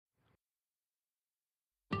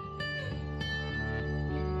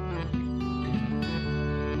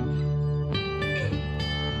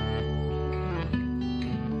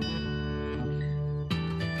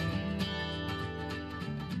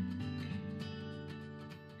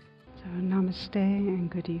Namaste and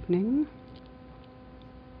good evening.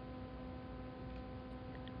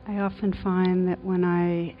 I often find that when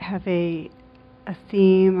I have a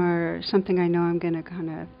theme or something I know I'm going to kind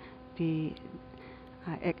of be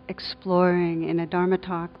exploring in a Dharma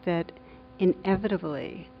talk, that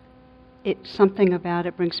inevitably something about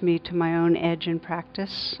it brings me to my own edge in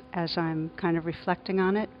practice as I'm kind of reflecting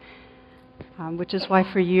on it, which is why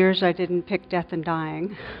for years I didn't pick death and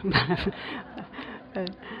dying.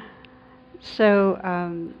 So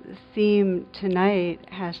the theme tonight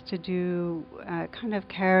has to do kind of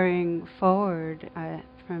carrying forward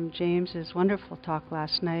from James's wonderful talk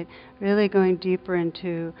last night, really going deeper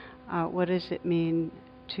into what does it mean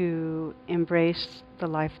to embrace the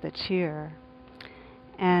life that's here.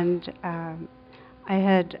 And I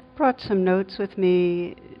had brought some notes with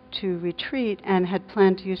me to retreat and had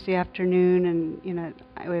planned to use the afternoon, and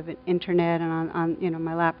we have an internet and on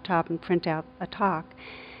my laptop and print out a talk.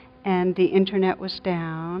 And the internet was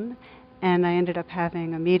down, and I ended up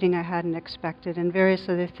having a meeting I hadn't expected and various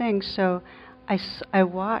other things. So I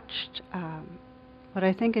watched what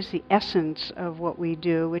I think is the essence of what we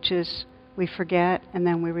do, which is we forget and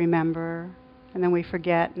then we remember, and then we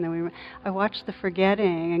forget and then I watched the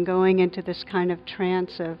forgetting and going into this kind of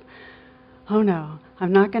trance of, oh no,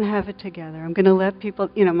 I'm not going to have it together. I'm going to let people,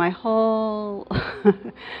 my whole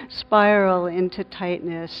spiral into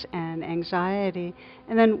tightness and anxiety.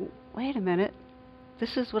 And then, wait a minute,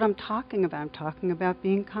 this is what I'm talking about. I'm talking about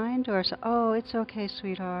being kind to ourselves. Oh, it's okay,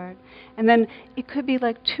 sweetheart. And then it could be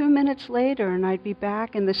like 2 minutes later and I'd be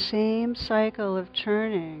back in the same cycle of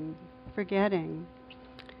churning, forgetting.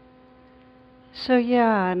 So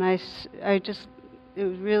yeah, and it was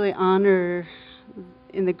really honor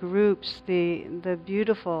in the groups, the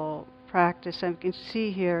beautiful practice I can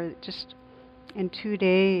see here just in 2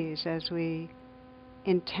 days as we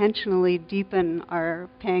intentionally deepen our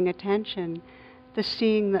paying attention, the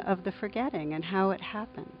seeing of the forgetting and how it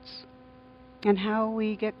happens and how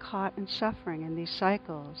we get caught in suffering in these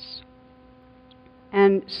cycles.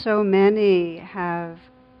 And so many have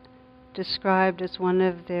described as one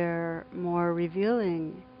of their more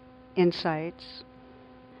revealing insights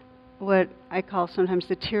what I call sometimes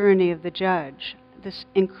the tyranny of the judge, this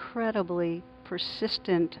incredibly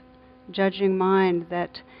persistent judging mind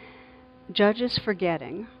that judges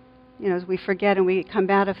forgetting. We forget and we come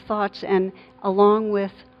out of thoughts, and along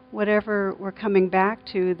with whatever we're coming back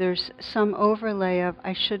to, there's some overlay of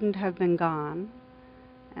I shouldn't have been gone,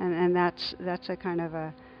 and that's a kind of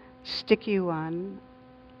a sticky one.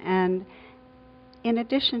 And in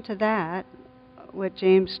addition to that, what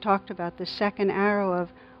James talked about, the second arrow of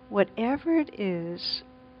whatever it is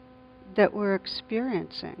that we're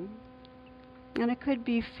experiencing, and it could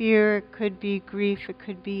be fear, it could be grief, it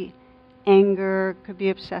could be anger, it could be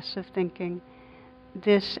obsessive thinking,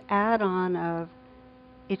 this add-on of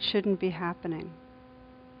it shouldn't be happening.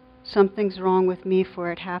 Something's wrong with me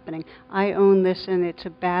for it happening. I own this and it's a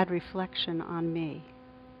bad reflection on me.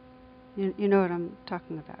 You know what I'm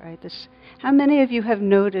talking about, right? How many of you have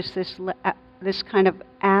noticed this kind of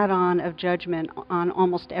add-on of judgment on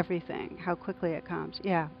almost everything, how quickly it comes?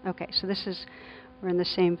 Yeah, okay, so we're in the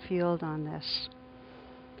same field on this.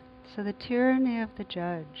 So the tyranny of the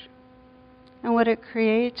judge. And what it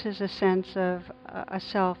creates is a sense of a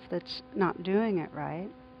self that's not doing it right.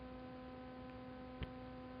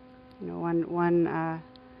 One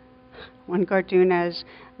cartoon has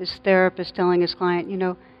his therapist telling his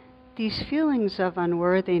client, these feelings of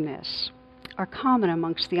unworthiness are common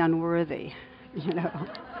amongst the unworthy,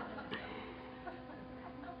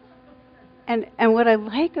 And what I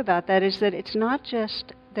like about that is that it's not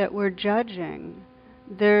just that we're judging,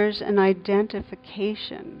 there's an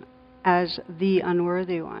identification as the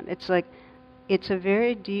unworthy one. It's a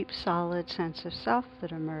very deep, solid sense of self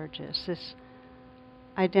that emerges, this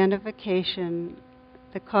identification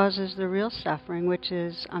that causes the real suffering, which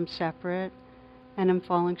is I'm separate and I'm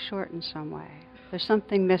falling short in some way. There's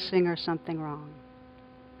something missing or something wrong.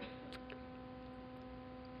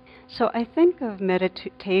 So I think of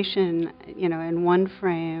meditation, in one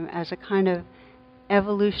frame as a kind of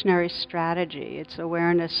evolutionary strategy. It's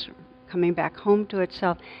awareness coming back home to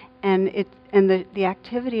itself, and the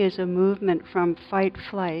activity is a movement from fight,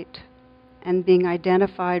 flight, and being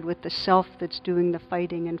identified with the self that's doing the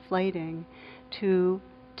fighting and flighting, to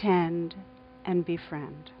tend and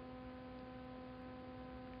befriend.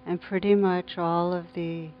 And pretty much all of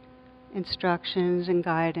the instructions and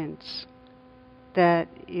guidance that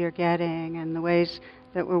you're getting and the ways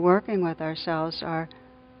that we're working with ourselves are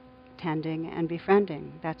tending and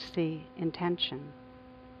befriending. That's the intention.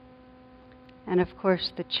 And of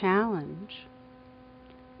course the challenge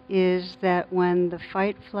is that when the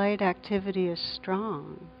fight-flight activity is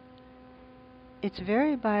strong, it's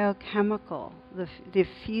very biochemical, the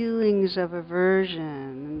feelings of aversion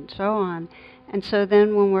and so on. And so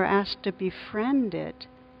then when we're asked to befriend it,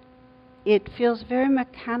 it feels very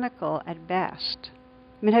mechanical at best.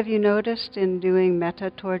 I mean, have you noticed in doing metta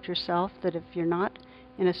toward yourself that if you're not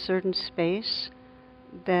in a certain space,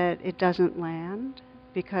 that it doesn't land?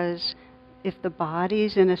 Because if the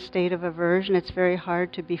body's in a state of aversion, it's very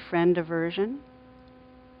hard to befriend aversion.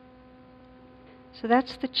 So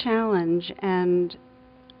that's the challenge, and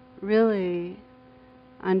really,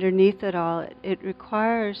 underneath it all, it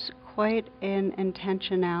requires quite an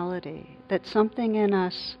intentionality, that something in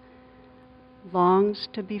us longs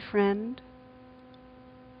to befriend,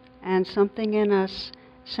 and something in us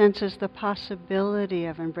senses the possibility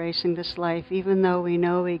of embracing this life, even though we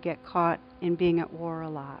know we get caught in being at war a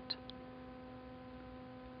lot.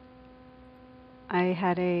 I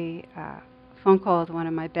had a phone call with one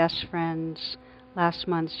of my best friends last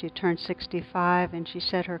month. She turned 65, and she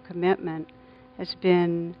said her commitment has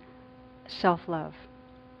been self-love.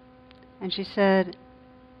 And she said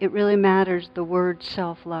it really matters, the word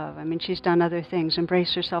self-love. I mean, she's done other things,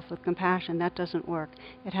 embrace yourself with compassion, that doesn't work.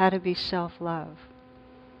 It had to be self-love.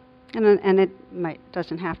 And it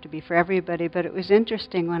doesn't have to be for everybody, but it was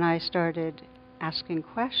interesting when I started asking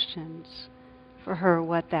questions for her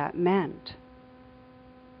what that meant.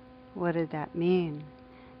 What did that mean?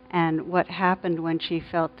 And what happened when she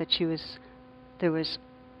felt that there was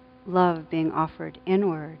love being offered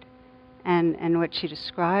inward, and what she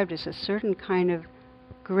described as a certain kind of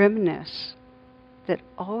grimness that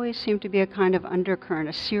always seemed to be a kind of undercurrent,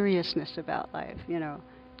 a seriousness about life,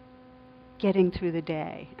 getting through the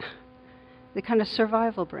day. The kind of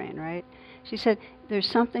survival brain, right? She said there's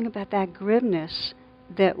something about that grimness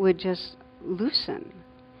that would just loosen.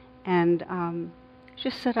 And she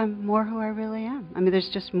just said, I'm more who I really am. I mean, there's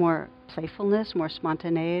just more playfulness, more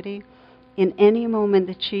spontaneity in any moment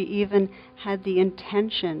that she even had the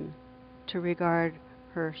intention to regard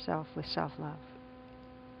herself with self-love.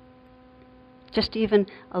 Just even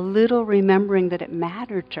a little remembering that it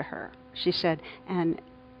mattered to her, she said, and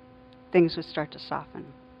things would start to soften.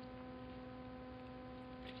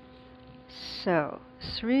 So,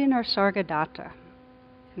 Sri Nisargadatta,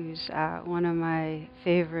 who's one of my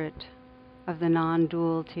favorite of the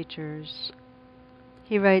non-dual teachers,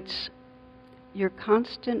 he writes, your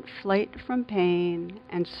constant flight from pain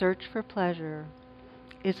and search for pleasure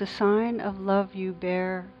is a sign of love you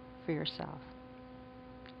bear for yourself.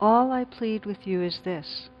 All I plead with you is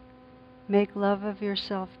this: make love of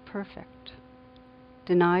yourself perfect.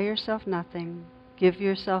 Deny yourself nothing, give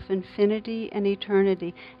yourself infinity and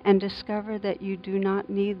eternity, and discover that you do not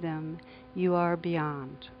need them, you are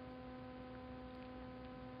beyond.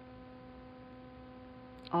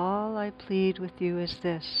 All I plead with you is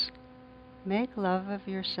this: make love of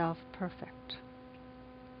yourself perfect.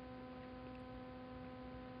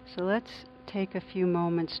 So let's take a few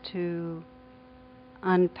moments to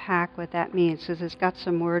unpack what that means, because it's got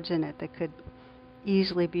some words in it that could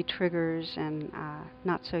easily be triggers and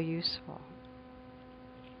not so useful.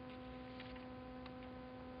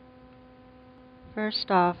 First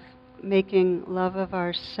off, making love of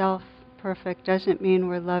ourself perfect doesn't mean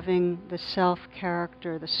we're loving the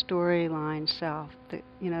self-character, the storyline self,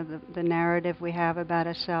 the narrative we have about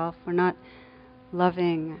a self. We're not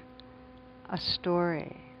loving a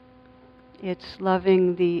story. It's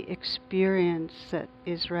loving the experience that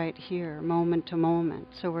is right here, moment to moment.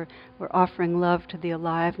 So we're offering love to the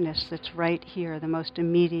aliveness that's right here, the most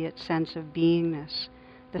immediate sense of beingness,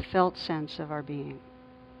 the felt sense of our being.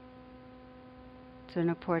 It's an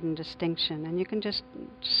important distinction, and you can just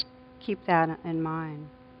keep that in mind.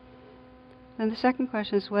 Then the second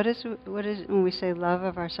question is, what is when we say love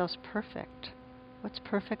of ourselves perfect? What's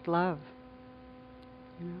perfect love?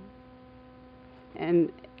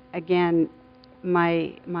 And again,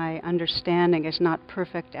 my understanding is not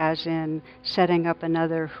perfect as in setting up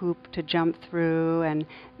another hoop to jump through,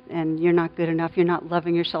 and you're not good enough, you're not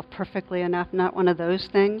loving yourself perfectly enough, not one of those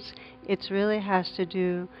things. It really has to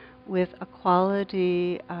do with a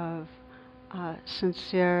quality of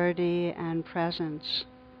sincerity and presence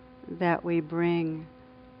that we bring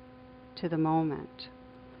to the moment.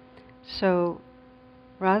 So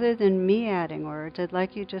rather than me adding words, I'd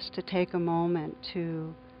like you just to take a moment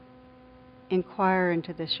to inquire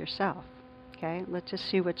into this yourself. Okay? Let's just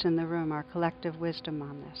see what's in the room, our collective wisdom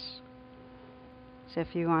on this. So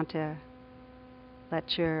if you want to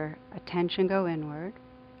let your attention go inward,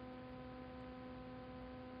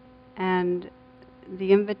 and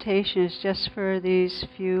the invitation is just for these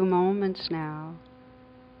few moments now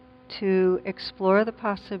to explore the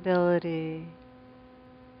possibility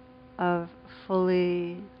of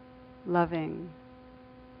fully loving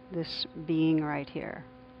this being right here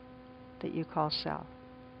that you call self.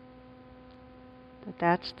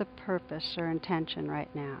 That's the purpose or intention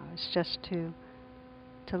right now, is just to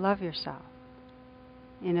love yourself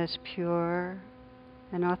in as pure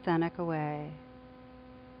and authentic a way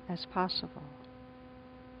as possible.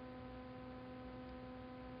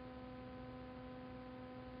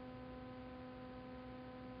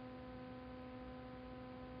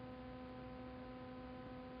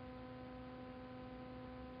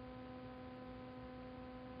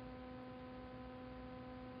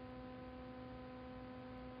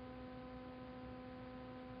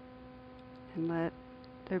 And let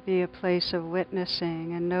there be a place of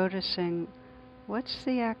witnessing and noticing, what's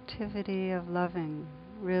the activity of loving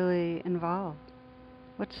really involved?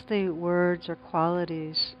 What's the words or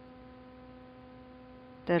qualities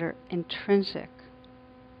that are intrinsic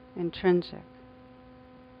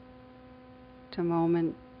to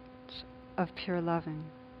moments of pure loving?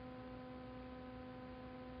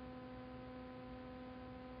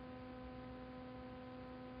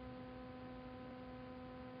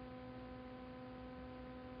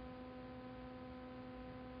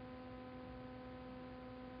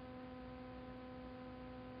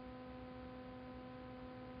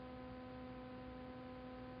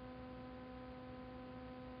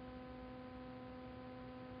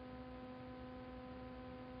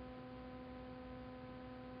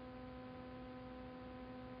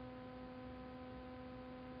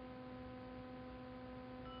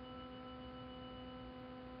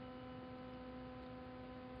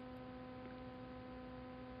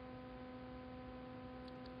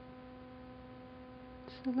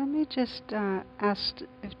 So let me just ask,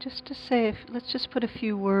 let's just put a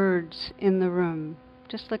few words in the room,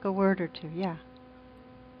 just like a word or two, yeah.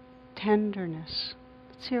 Tenderness.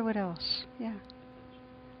 Let's hear what else, yeah.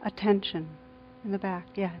 Attention, in the back,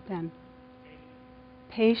 yeah, Ben.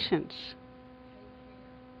 Patience.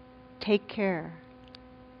 Take care.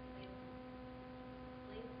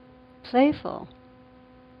 Playful.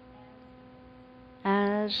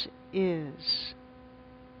 As is.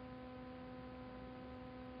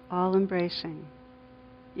 All embracing.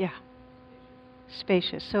 Yeah.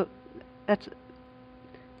 Spacious. So that's,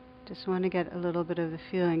 just want to get a little bit of the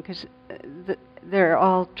feeling, because they're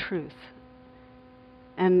all truth.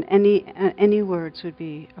 And any words would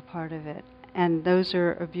be a part of it. And those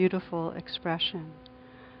are a beautiful expression.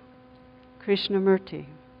 Krishnamurti.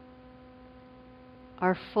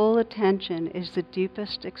 Our full attention is the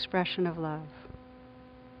deepest expression of love.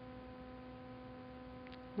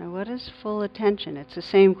 Now, what is full attention? It's the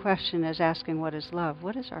same question as asking what is love.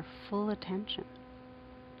 What is our full attention?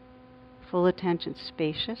 Full attention,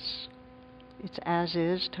 spacious. It's as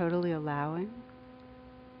is, totally allowing.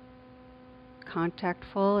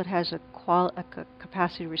 Contactful. It has a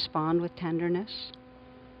capacity to respond with tenderness.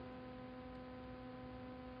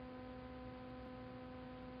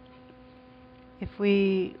 If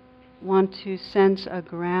we want to sense a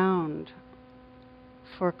ground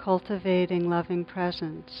for cultivating loving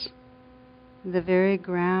presence, the very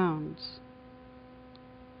grounds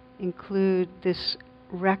include this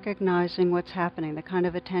recognizing what's happening, the kind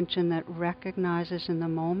of attention that recognizes in the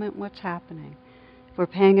moment what's happening. If we're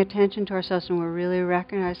paying attention to ourselves and we're really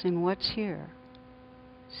recognizing what's here,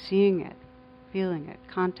 seeing it, feeling it,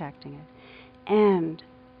 contacting it, and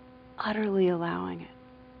utterly allowing it.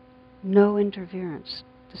 No interference,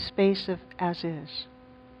 the space of as is.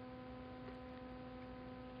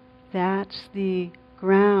 That's the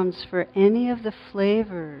grounds for any of the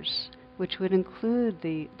flavors, which would include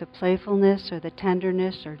the playfulness or the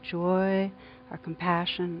tenderness or joy or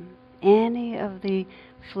compassion. Any of the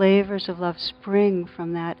flavors of love spring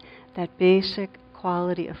from that basic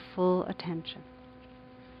quality of full attention.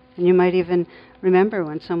 And you might even remember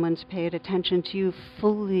when someone's paid attention to you,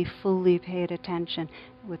 fully paid attention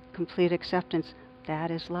with complete acceptance.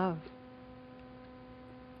 That is love.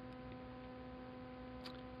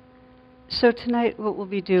 So tonight what we'll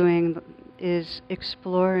be doing is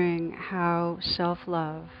exploring how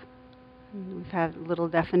self-love, we've had little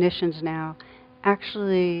definitions now,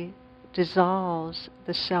 actually dissolves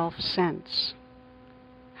the self-sense.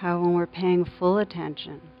 How when we're paying full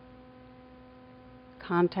attention,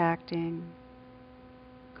 contacting,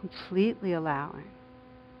 completely allowing,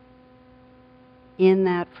 in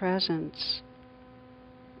that presence,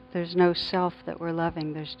 there's no self that we're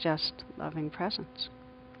loving, there's just loving presence.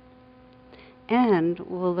 And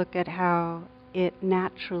we'll look at how it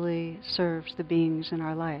naturally serves the beings in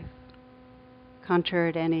our life.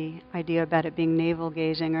 contrary to any idea about it being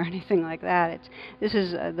navel-gazing or anything like that. This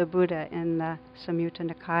is the Buddha in the Samyutta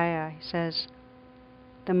Nikaya. He says,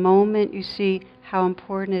 the moment you see how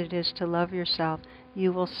important it is to love yourself,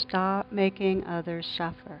 you will stop making others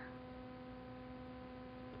suffer.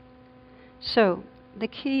 So, the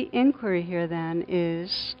key inquiry here then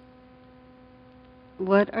is,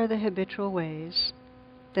 what are the habitual ways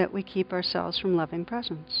that we keep ourselves from loving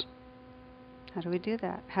presence? How do we do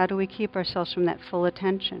that? How do we keep ourselves from that full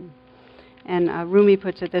attention? And Rumi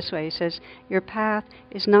puts it this way. He says, your path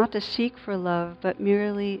is not to seek for love, but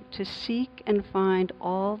merely to seek and find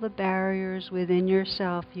all the barriers within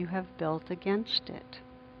yourself you have built against it.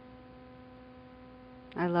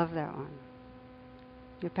 I love that one.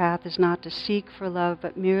 Your path is not to seek for love,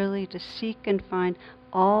 but merely to seek and find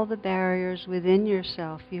all the barriers within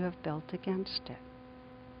yourself you have built against it.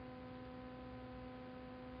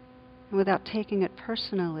 And without taking it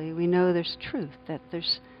personally, we know there's truth, that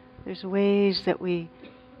there's ways that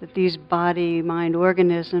these body-mind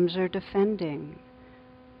organisms are defending,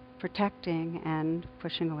 protecting, and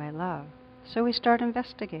pushing away love. So we start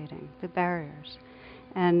investigating the barriers.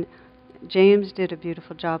 And James did a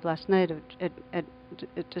beautiful job last night of at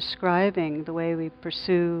describing the way we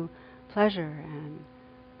pursue pleasure and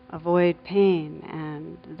avoid pain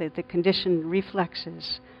and the conditioned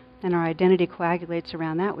reflexes, and our identity coagulates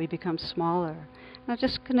around that. We become smaller. And I'm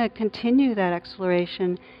just going to continue that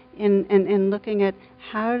exploration in looking at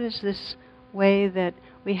how does this way that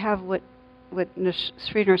we have what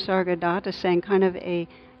Sri Nisargadatta is saying, kind of a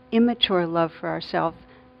immature love for ourselves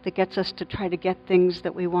that gets us to try to get things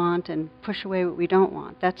that we want and push away what we don't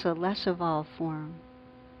want. That's a less evolved form.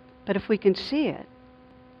 But if we can see it,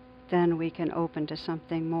 then we can open to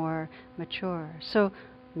something more mature. So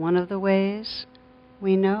one of the ways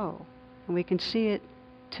we know, and we can see it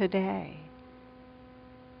today,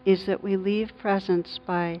 is that we leave presence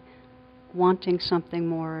by wanting something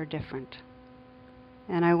more or different.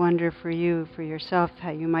 And I wonder for you, for yourself, how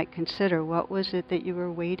you might consider, what was it that you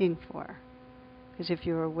were waiting for? Because if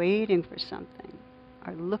you were waiting for something,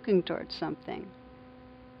 or looking towards something,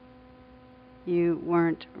 you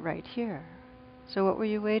weren't right here. So what were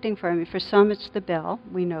you waiting for? I mean, for some it's the bell.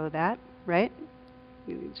 We know that, right?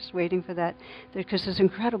 You're just waiting for that, because there's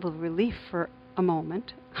incredible relief for a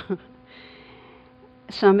moment.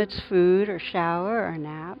 Some it's food or shower or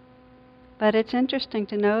nap. But it's interesting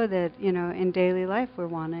to know that, in daily life we're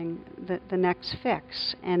wanting the next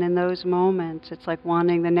fix. And in those moments, it's like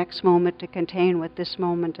wanting the next moment to contain what this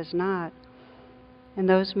moment is not. In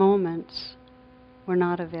those moments, we're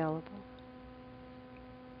not available.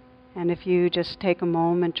 And if you just take a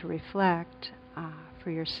moment to reflect for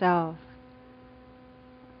yourself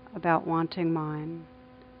about wanting mine,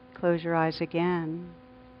 close your eyes again.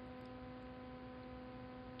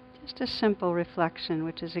 Just a simple reflection,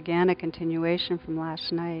 which is again a continuation from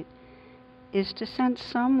last night, is to sense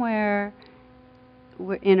somewhere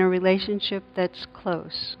in a relationship that's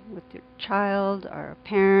close with your child or a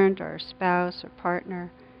parent or a spouse or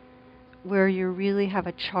partner, where you really have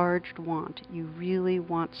a charged want. You really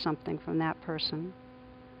want something from that person.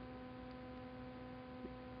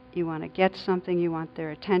 You want to get something, you want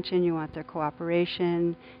their attention, you want their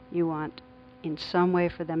cooperation, you want in some way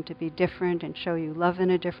for them to be different and show you love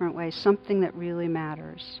in a different way, something that really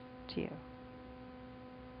matters to you.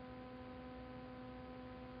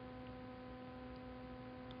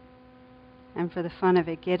 And for the fun of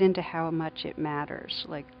it, get into how much it matters.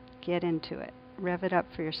 Like, get into it. Rev it up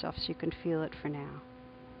for yourself so you can feel it for now.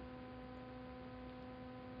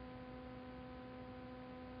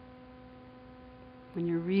 When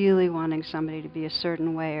you're really wanting somebody to be a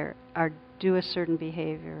certain way or do a certain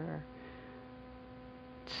behavior or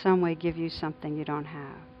some way give you something you don't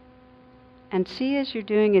have. And see as you're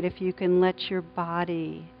doing it if you can let your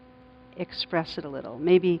body express it a little.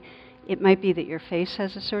 Maybe it might be that your face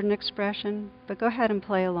has a certain expression, but go ahead and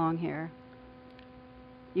play along here.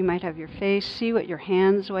 You might have your face, see what your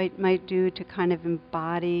hands might do to kind of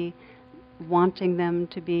embody wanting them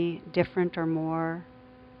to be different or more.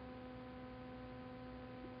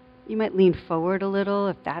 You might lean forward a little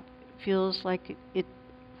if that feels like it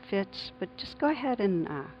fits, but just go ahead and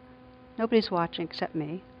nobody's watching except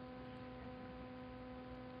me.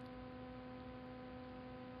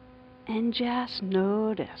 And just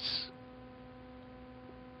notice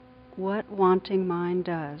what wanting mind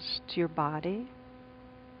does to your body,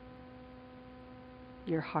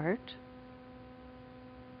 your heart,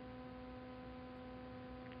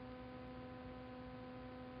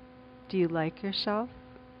 do you like yourself?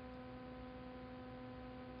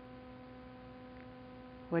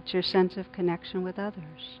 What's your sense of connection with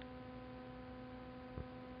others?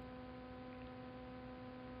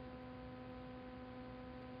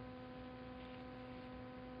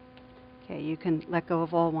 Okay, you can let go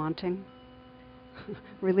of all wanting.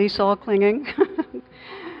 Release all clinging.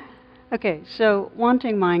 Okay, so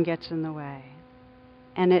wanting mind gets in the way.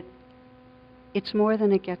 And it's more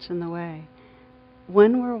than it gets in the way.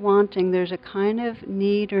 When we're wanting, there's a kind of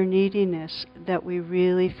need or neediness that we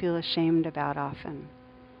really feel ashamed about often.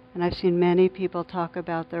 And I've seen many people talk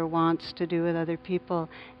about their wants to do with other people,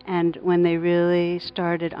 and when they really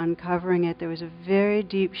started uncovering it, there was a very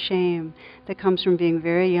deep shame that comes from being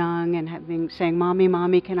very young and saying, "Mommy,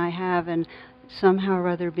 Mommy, can I have?" and somehow or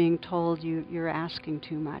other being told, you're asking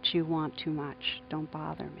too much, you want too much, don't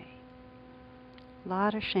bother me. A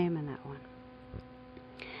lot of shame in that one.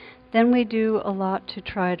 Then we do a lot to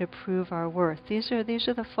try to prove our worth. These are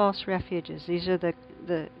the false refuges. These are the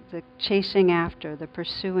chasing after, the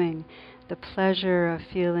pursuing, the pleasure of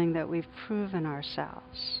feeling that we've proven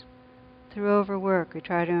ourselves. Through overwork, we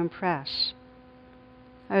try to impress.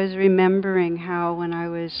 I was remembering how when I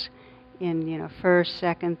was in first,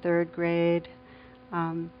 second, third grade,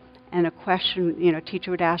 and a question,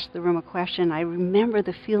 teacher would ask the room a question, I remember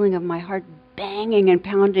the feeling of my heart banging and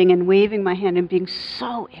pounding and waving my hand and being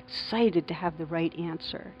so excited to have the right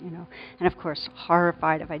answer, and of course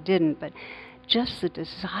horrified if I didn't, but just the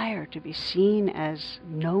desire to be seen as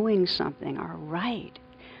knowing something or right.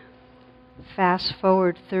 Fast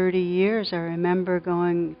forward 30 years, I remember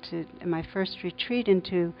going to my first retreat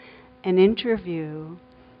into an interview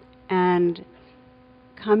and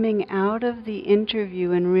coming out of the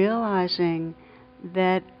interview and realizing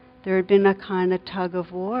that there had been a kind of tug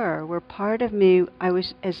of war where part of me, I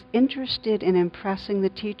was as interested in impressing the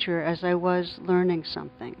teacher as I was learning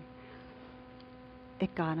something.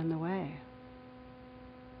 It got in the way.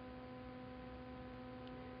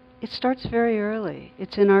 It starts very early.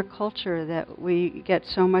 It's in our culture that we get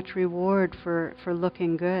so much reward for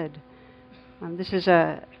looking good.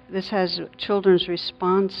 This has children's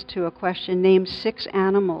response to a question, name 6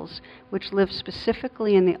 animals which live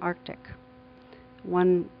specifically in the Arctic.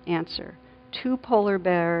 One answer, 2 polar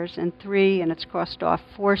bears and 3, and it's crossed off,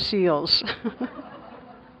 4 seals.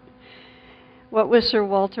 What was Sir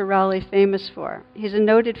Walter Raleigh famous for? He's a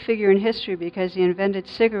noted figure in history because he invented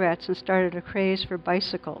cigarettes and started a craze for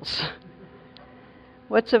bicycles.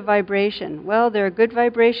 What's a vibration? Well, there are good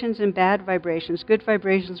vibrations and bad vibrations. Good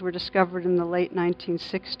vibrations were discovered in the late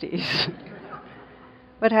 1960s.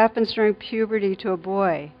 What happens during puberty to a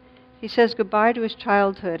boy? He says goodbye to his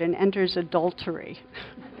childhood and enters adultery.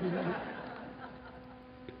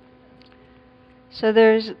 So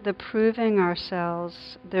there's the proving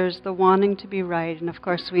ourselves, there's the wanting to be right, and of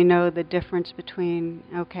course we know the difference between,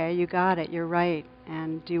 okay, you got it, you're right,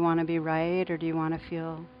 and do you want to be right or do you want to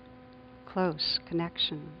feel close,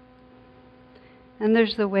 connection? And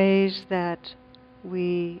there's the ways that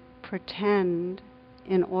we pretend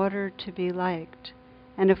in order to be liked.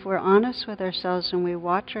 And if we're honest with ourselves and we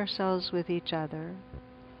watch ourselves with each other,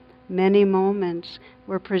 many moments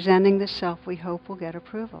we're presenting the self we hope will get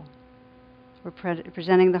approval. We're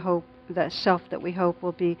presenting the self that we hope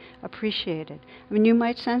will be appreciated. I mean, you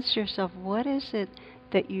might sense to yourself, what is it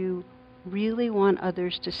that you really want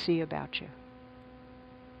others to see about you?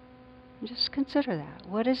 Just consider that.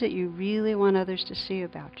 What is it you really want others to see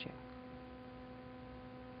about you?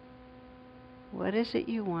 What is it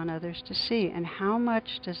you want others to see? And how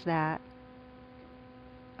much does that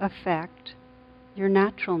affect your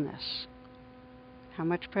naturalness? How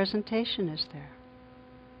much presentation is there?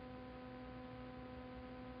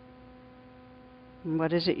 And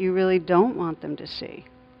what is it you really don't want them to see?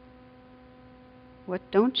 What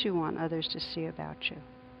don't you want others to see about you?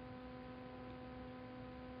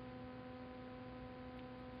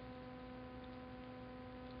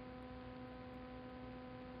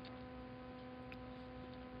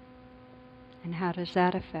 And how does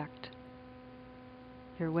that affect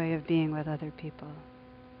your way of being with other people?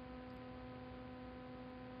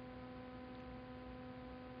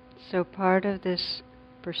 So part of this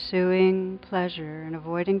pursuing pleasure and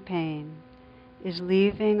avoiding pain is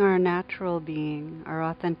leaving our natural being, our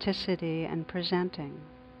authenticity, and presenting.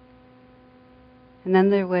 And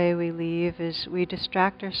then the way we leave is we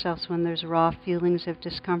distract ourselves when there's raw feelings of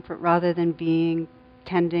discomfort rather than being,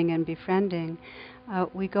 tending, and befriending.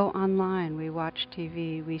 We go online, we watch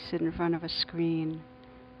TV, we sit in front of a screen,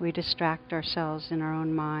 we distract ourselves in our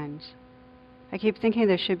own minds. I keep thinking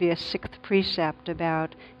there should be a 6th precept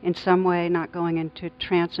about, in some way, not going into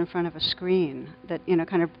trance in front of a screen that,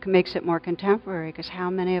 kind of makes it more contemporary, because how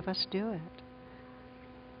many of us do it?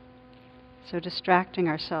 So distracting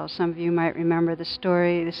ourselves. Some of you might remember the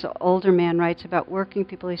story, this older man writes about working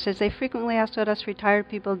people. He says, they frequently ask what us retired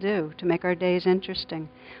people do to make our days interesting.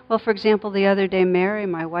 Well, for example, the other day, Mary,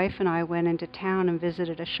 my wife, and I went into town and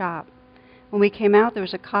visited a shop. When we came out, there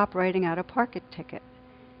was a cop writing out a parking ticket.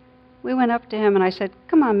 We went up to him and I said,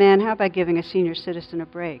 "Come on, man, how about giving a senior citizen a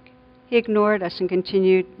break?" He ignored us and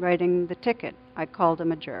continued writing the ticket. I called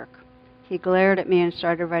him a jerk. He glared at me and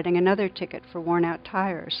started writing another ticket for worn-out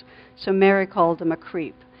tires. So Mary called him a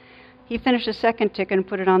creep. He finished the second ticket and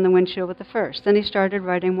put it on the windshield with the first. Then he started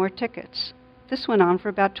writing more tickets. This went on for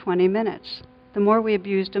about 20 minutes. The more we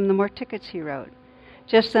abused him, the more tickets he wrote.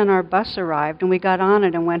 Just then our bus arrived and we got on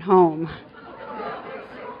it and went home.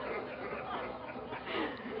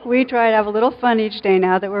 We try to have a little fun each day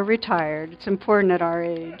now that we're retired. It's important at our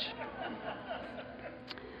age.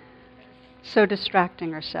 So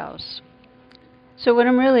distracting ourselves. So what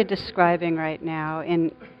I'm really describing right now,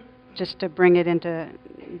 just to bring it into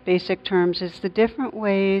basic terms, is the different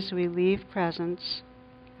ways we leave presence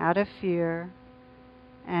out of fear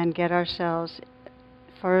and get ourselves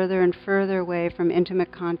further and further away from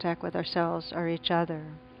intimate contact with ourselves or each other.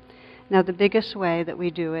 Now, the biggest way that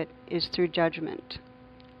we do it is through judgment,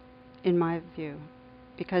 in my view.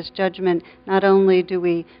 Because judgment, not only do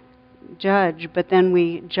we judge, but then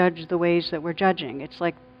we judge the ways that we're judging.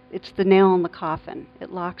 It's the nail in the coffin.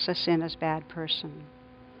 It locks us in as bad person.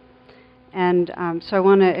 And so I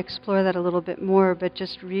want to explore that a little bit more, but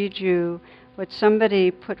just read you what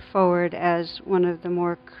somebody put forward as one of the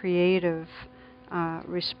more creative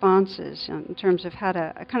responses in terms of how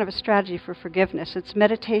to, a kind of a strategy for forgiveness. It's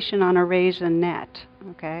meditation on a raisinette,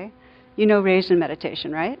 okay? You know raisin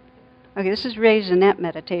meditation, right? Okay, this is raisinette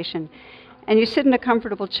meditation. And you sit in a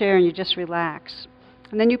comfortable chair and you just relax.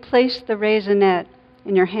 And then you place the raisinette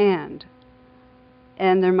in your hand.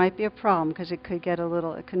 And there might be a problem because it could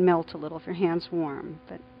melt a little if your hand's warm.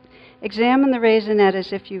 But examine the raisinette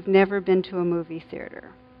as if you've never been to a movie theater.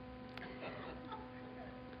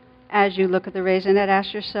 As you look at the raisinette,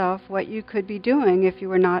 ask yourself what you could be doing if you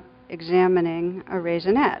were not examining a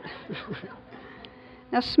raisinette.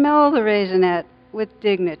 Now smell the raisinette with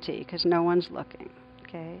dignity because no one's looking.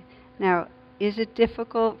 Okay. Now, is it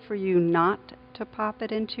difficult for you not to pop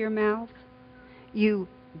it into your mouth? You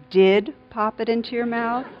did pop it into your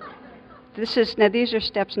mouth. Now these are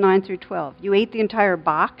steps 9 through 12. You ate the entire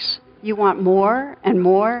box. You want more and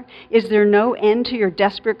more. Is there no end to your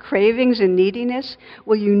desperate cravings and neediness?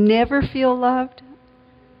 Will you never feel loved?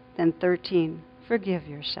 Then 13, forgive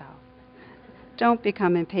yourself. Don't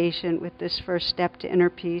become impatient with this first step to inner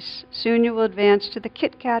peace. Soon you will advance to the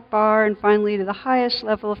Kit Kat bar and finally to the highest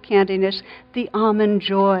level of candiness, the almond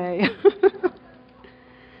joy.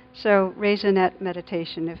 So, raisinette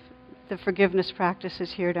meditation, if the forgiveness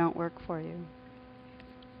practices here don't work for you.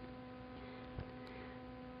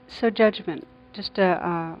 So, judgment, just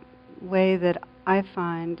a way that I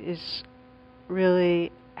find is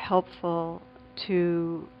really helpful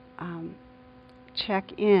to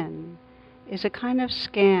check in, is a kind of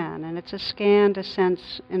scan, and it's a scan to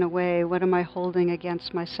sense, in a way, what am I holding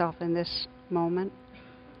against myself in this moment?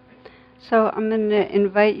 So I'm going to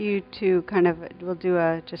invite you to we'll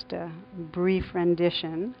do just a brief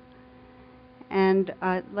rendition. And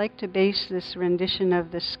I'd like to base this rendition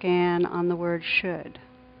of the scan on the word should.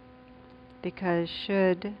 Because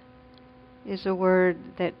should is a word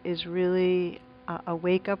that is really a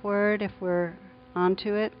wake-up word if we're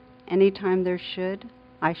onto it. Anytime there's should,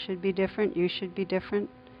 I should be different, you should be different,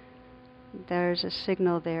 there's a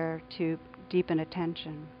signal there to deepen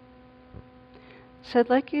attention. So I'd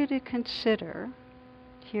like you to consider,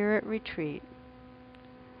 here at retreat,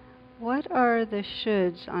 what are the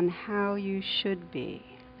shoulds on how you should be?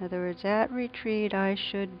 In other words, at retreat I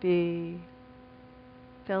should be,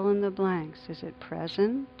 fill in the blanks. Is it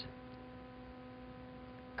present?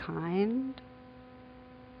 Kind?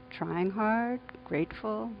 Trying hard?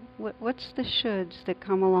 Grateful? What's the shoulds that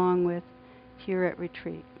come along with here at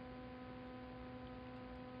retreat?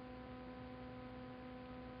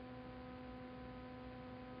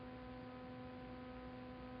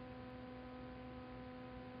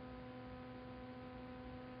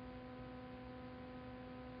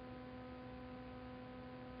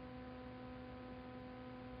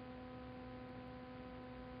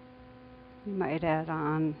 You might add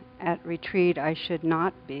on, at retreat I should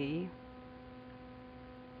not be.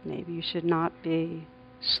 Maybe you should not be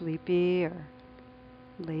sleepy or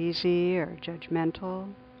lazy or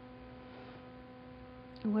judgmental.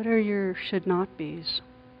 What are your should not be's?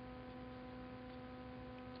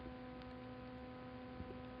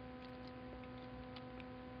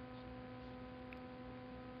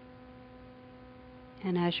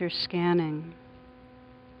 And as you're scanning,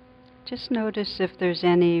 just notice if there's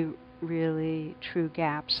any really true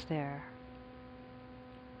gaps there.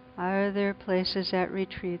 Are there places at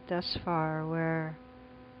retreat thus far where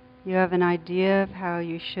You have an idea of how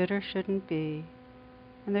you should or shouldn't be,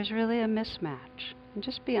 and there's really a mismatch. And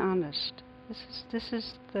just be honest. This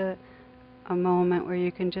is a moment where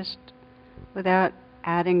you can just, without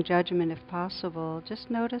adding judgment if possible, just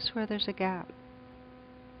notice where there's a gap,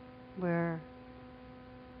 where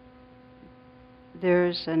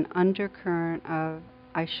there's an undercurrent of,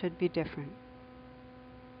 I should be different.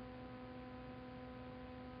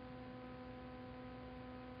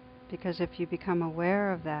 Because if you become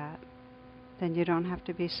aware of that, then you don't have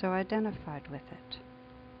to be so identified with it.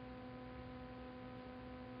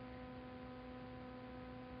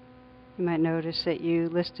 You might notice that you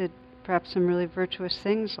listed perhaps some really virtuous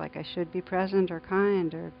things like I should be present or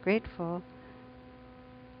kind or grateful.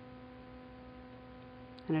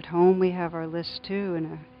 And at home we have our list too, in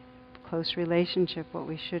a close relationship, what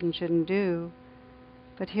we should and shouldn't do.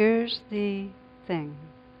 But here's the thing.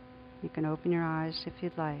 You can open your eyes if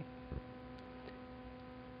you'd like.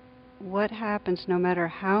 What happens, no matter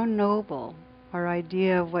how noble our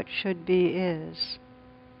idea of what should be is,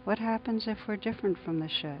 what happens if we're different from the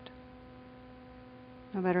should?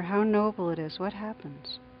 No matter how noble it is, what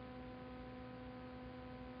happens?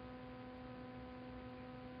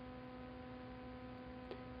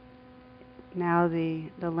 Now the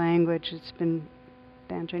language that's been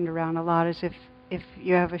bantering around a lot is if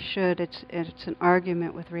you have a should, it's an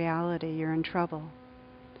argument with reality, you're in trouble.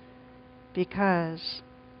 Because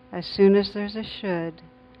as soon as there's a should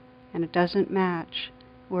and it doesn't match,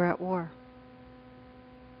 we're at war.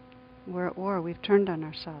 We're at war. We've turned on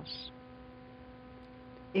ourselves.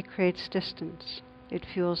 It creates distance. It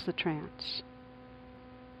fuels the trance.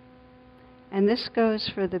 And this goes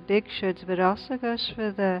for the big shoulds, but it also goes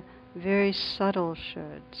for the very subtle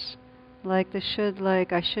shoulds. Like the should,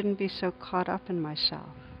 like I shouldn't be so caught up in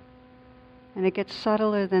myself. And it gets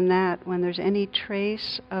subtler than that when there's any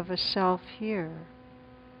trace of a self here.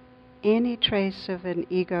 Any trace of an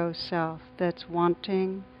ego self that's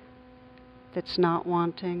wanting, that's not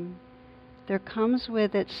wanting, there comes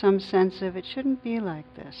with it some sense of it shouldn't be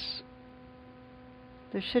like this.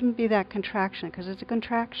 There shouldn't be that contraction, because it's a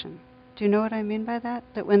contraction. Do you know what I mean by that?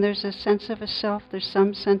 That when there's a sense of a self, there's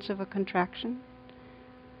some sense of a contraction?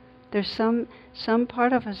 There's some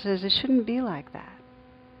part of us says it shouldn't be like that.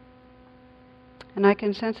 And I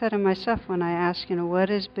can sense that in myself when I ask, what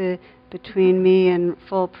is between me and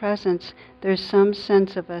full presence? There's some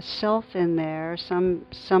sense of a self in there,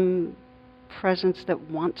 some presence that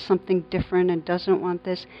wants something different and doesn't want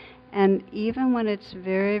this. And even when it's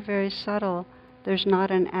very, very subtle, there's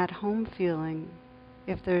not an at-home feeling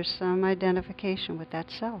if there's some identification with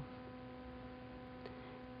that self.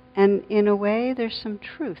 And in a way, there's some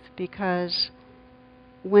truth, because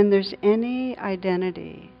when there's any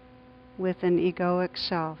identity with an egoic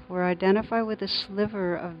self, we're identified with a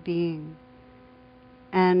sliver of being,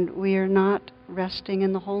 and we are not resting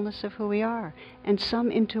in the wholeness of who we are. And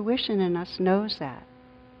some intuition in us knows that.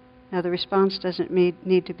 Now, the response doesn't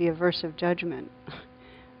need to be aversive judgment,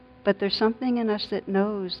 but there's something in us that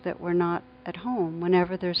knows that we're not at home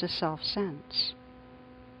whenever there's a self-sense.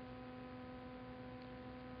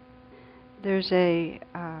 There's a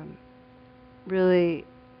really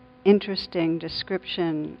interesting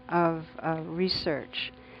description of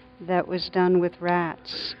research that was done with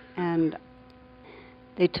rats, and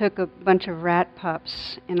they took a bunch of rat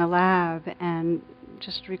pups in a lab and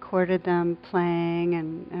just recorded them playing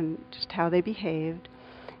and just how they behaved.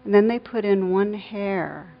 And then they put in one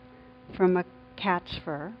hair from a cat's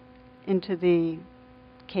fur into the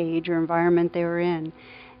cage or environment they were in.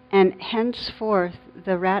 And henceforth,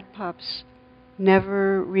 the rat pups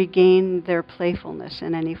never regained their playfulness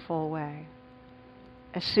in any full way,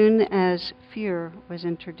 as soon as fear was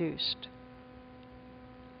introduced.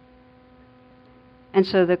 And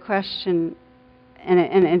so the question, and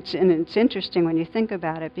it's interesting when you think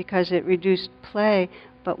about it, because it reduced play,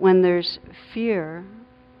 but when there's fear,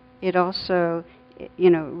 it also,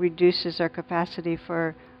 reduces our capacity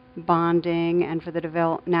for bonding and for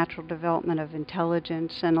the natural development of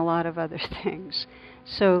intelligence and a lot of other things.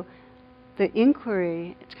 So the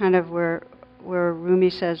inquiry, it's kind of where Rumi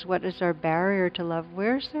says, what is our barrier to love?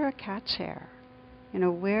 Where's there a cat's hair?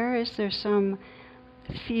 Where is there some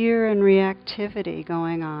fear and reactivity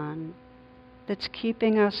going on that's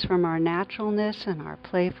keeping us from our naturalness and our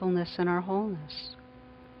playfulness and our wholeness?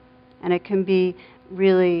 And it can be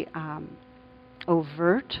really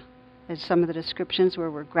overt, as some of the descriptions where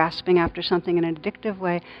we're grasping after something in an addictive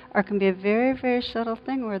way, or it can be a very, very subtle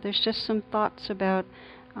thing where there's just some thoughts about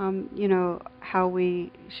how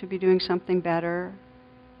we should be doing something better,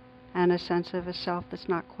 and a sense of a self that's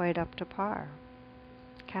not quite up to par.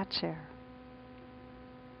 Cat's hair.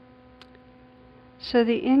 So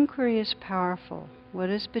the inquiry is powerful. What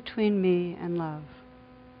is between me and love?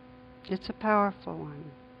 It's a powerful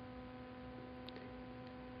one.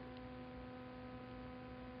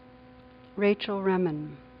 Rachel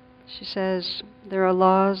Remen, she says, there are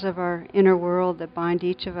laws of our inner world that bind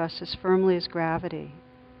each of us as firmly as gravity.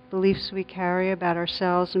 Beliefs we carry about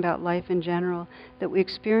ourselves and about life in general that we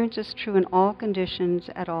experience as true in all conditions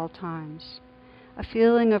at all times. A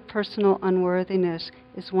feeling of personal unworthiness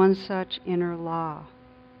is one such inner law.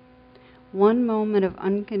 One moment of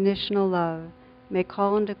unconditional love may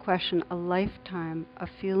call into question a lifetime of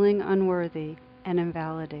feeling unworthy and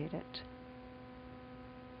invalidate it.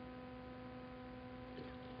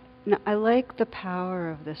 Now, I like the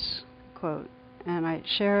power of this quote, and I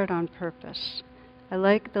share it on purpose. I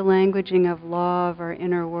like the languaging of law of our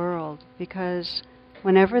inner world, because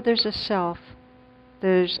whenever there's a self,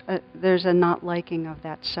 there's a not liking of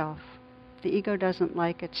that self. The ego doesn't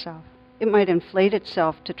like itself. It might inflate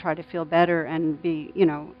itself to try to feel better and be,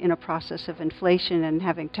 in a process of inflation and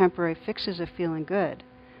having temporary fixes of feeling good.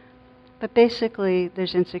 But basically,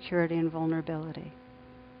 there's insecurity and vulnerability,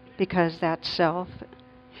 because that self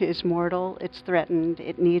is mortal, it's threatened,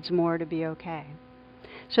 it needs more to be okay.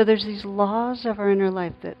 So there's these laws of our inner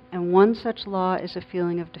life, and one such law is a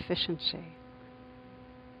feeling of deficiency.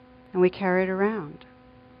 And we carry it around.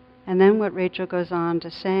 And then what Rachel goes on to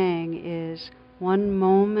saying is, one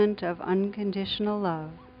moment of unconditional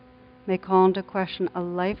love may call into question a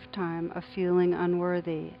lifetime of feeling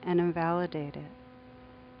unworthy and invalidate it.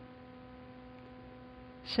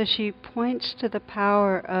 So she points to the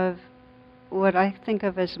power of what I think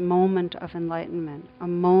of as moment of enlightenment, a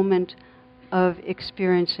moment of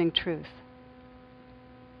experiencing truth.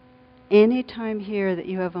 Any time here that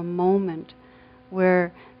you have a moment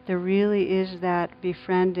where there really is that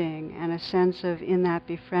befriending and a sense of, in that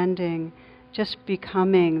befriending, just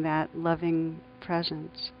becoming that loving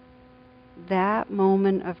presence, that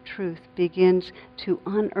moment of truth begins to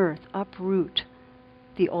unearth, uproot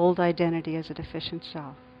the old identity as a deficient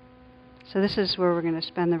self. So this is where we're going to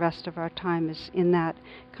spend the rest of our time, is in that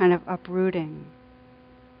kind of uprooting.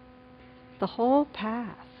 The whole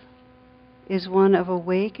path is one of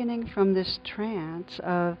awakening from this trance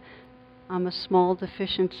of I'm a small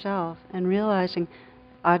deficient self, and realizing,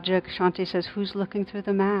 Ajahn Shanti says, who's looking through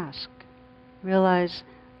the mask? Realize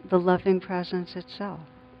the loving presence itself.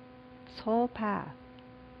 This whole path.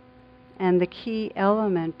 And the key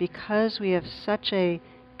element, because we have such a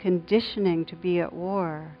conditioning to be at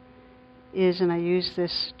war, is, and I use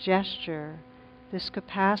this gesture, this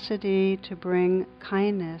capacity to bring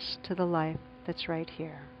kindness to the life that's right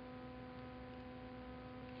here.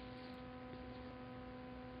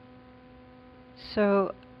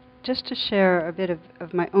 So just to share a bit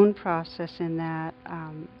of my own process in that,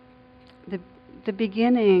 the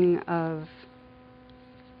beginning of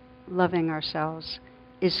loving ourselves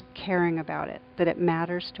is caring about it, that it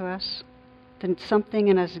matters to us, that something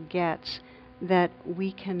in us gets that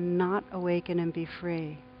we cannot awaken and be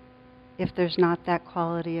free if there's not that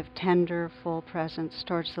quality of tender, full presence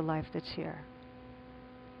towards the life that's here.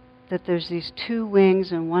 That there's these two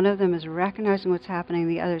wings, and one of them is recognizing what's happening,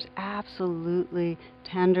 the other is absolutely,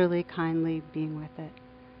 tenderly, kindly being with it.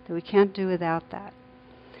 That we can't do without that.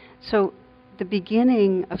 So the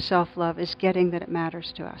beginning of self-love is getting that it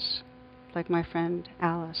matters to us. Like my friend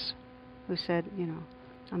Alice, who said,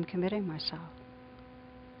 I'm committing myself.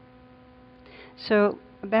 So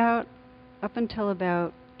up until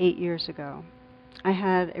about 8 years ago, I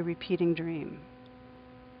had a repeating dream.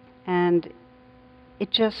 And it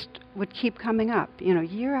just would keep coming up,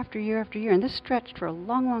 year after year after year. And this stretched for a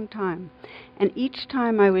long, long time. And each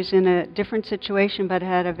time I was in a different situation, but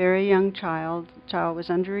had a very young child. The child was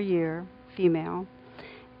under a year, female.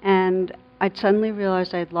 And I'd suddenly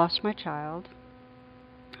realized I had lost my child.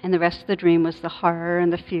 And the rest of the dream was the horror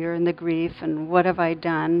and the fear and the grief and what have I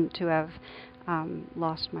done to have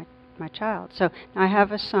lost my child. So now I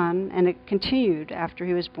have a son, and it continued after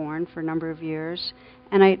he was born for a number of years.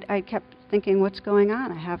 And I kept thinking, what's going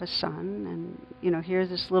on? I have a son, and here's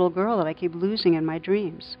this little girl that I keep losing in my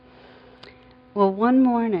dreams. Well, one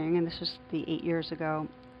morning, and this was the 8 years ago,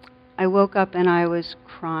 I woke up and I was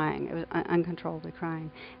crying. It was uncontrollably crying.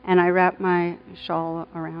 And I wrapped my shawl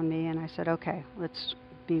around me and I said, okay, let's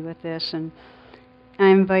be with this. And I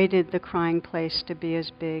invited the crying place to be as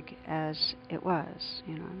big as it was,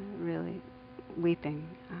 really weeping.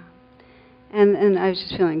 And I was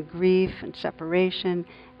just feeling grief and separation.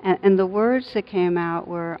 And the words that came out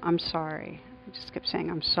were, I'm sorry. I just kept saying,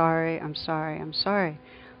 I'm sorry, I'm sorry, I'm sorry.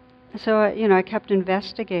 So, I kept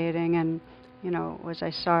investigating, and, was I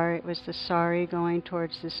sorry? Was the sorry going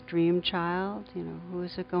towards this dream child? Who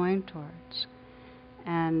is it going towards?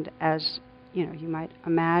 And as you might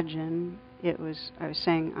imagine, I was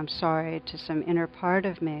saying I'm sorry to some inner part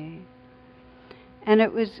of me. And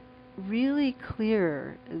it was really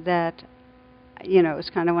clear that, it was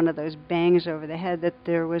kind of one of those bangs over the head, that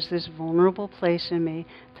there was this vulnerable place in me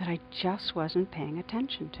that I just wasn't paying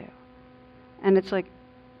attention to. And it's like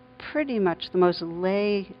pretty much the most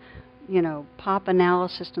lay, pop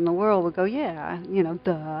analyst in the world would go, yeah,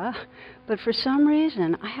 duh. But for some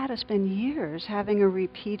reason, I had to spend years having a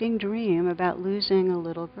repeating dream about losing a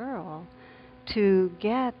little girl to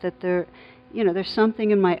get that there's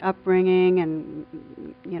something in my upbringing and,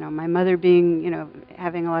 my mother being,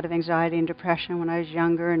 having a lot of anxiety and depression when I was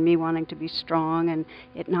younger, and me wanting to be strong and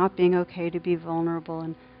it not being okay to be vulnerable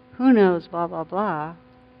and who knows, blah, blah, blah.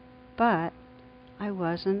 But I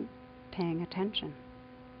wasn't paying attention.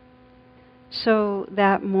 So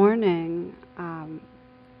that morning,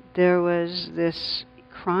 there was this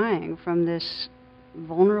crying from this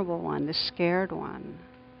vulnerable one, this scared one,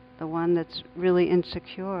 the one that's really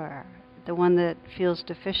insecure, the one that feels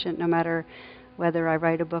deficient no matter whether I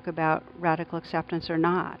write a book about radical acceptance or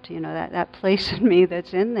not, that place in me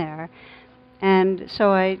that's in there. And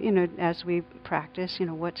so I, as we practice,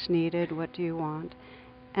 what's needed, what do you want?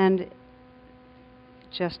 And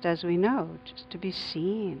just as we know, just to be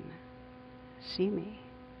seen, see me,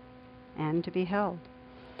 and to be held.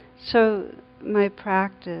 So my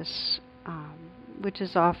practice, which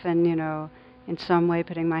is often, in some way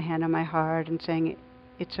putting my hand on my heart and saying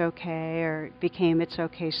it's okay, or it became it's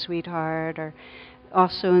okay, sweetheart, or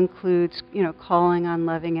also includes, calling on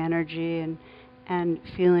loving energy and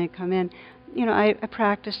feeling it come in. I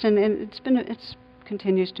practiced, and it's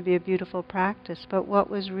continues to be a beautiful practice. But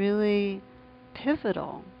what was really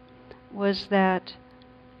pivotal was that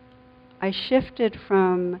I shifted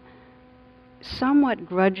from somewhat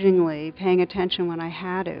grudgingly paying attention when I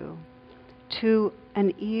had to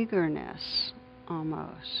an eagerness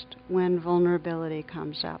almost when vulnerability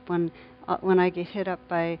comes up, when I get hit up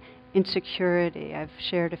by insecurity. I've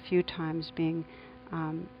shared a few times being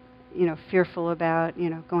fearful about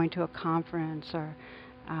going to a conference, or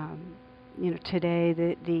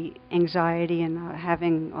today the anxiety and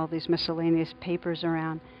having all these miscellaneous papers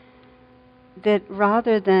around. That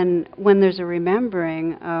rather than when there's a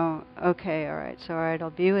remembering, oh, okay, all right, I'll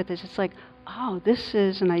be with this. It's like, oh, this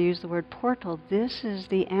is, and I use the word portal, this is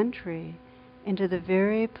the entry into the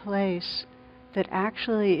very place that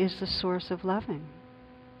actually is the source of loving.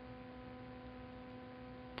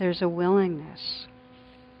 There's a willingness.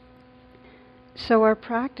 So our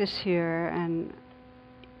practice here, and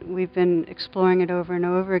we've been exploring it over and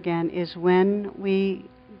over again, is when we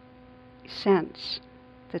sense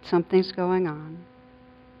that something's going on,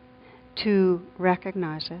 to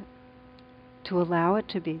recognize it, to allow it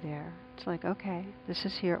to be there. It's like, okay, this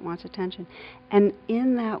is here, it wants attention. And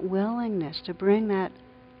in that willingness to bring that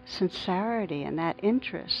sincerity and that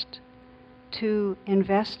interest to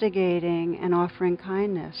investigating and offering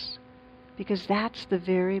kindness, because that's the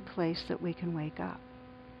very place that we can wake up.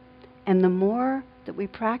 And the more that we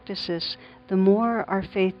practice this, the more our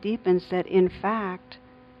faith deepens that, in fact,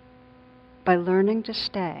 by learning to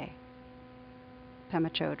stay,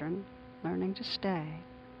 Pema Chodron, learning to stay,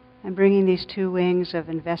 and bringing these two wings of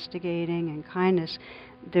investigating and kindness,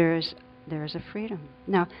 there's a freedom.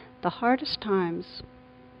 Now, the hardest times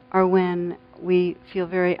are when we feel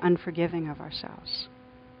very unforgiving of ourselves.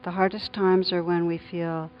 The hardest times are when we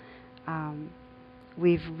feel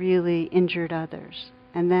we've really injured others.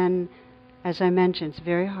 And then, as I mentioned, it's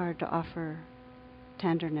very hard to offer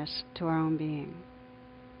tenderness to our own being.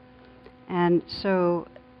 And so,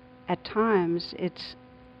 at times, it's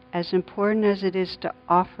as important as it is to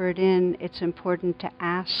offer it in, it's important to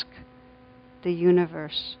ask the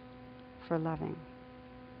universe for loving.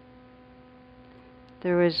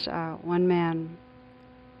 There was one man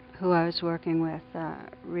who I was working with,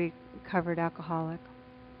 recovered alcoholic.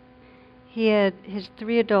 He had his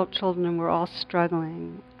 3 adult children and were all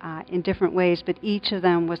struggling in different ways, but each of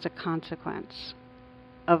them was a consequence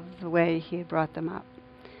of the way he had brought them up.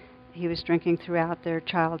 He was drinking throughout their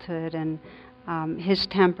childhood, and his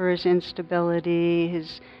temper, his instability,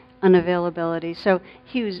 his unavailability. So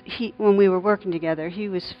when we were working together, he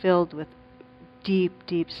was filled with deep,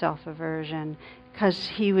 deep self-aversion, because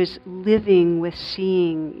he was living with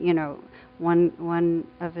seeing, one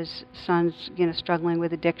of his sons, struggling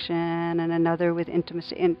with addiction, and another with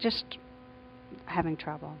intimacy, and just having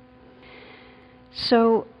trouble.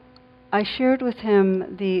 So I shared with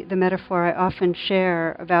him the metaphor I often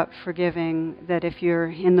share about forgiving, that if you're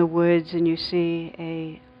in the woods and you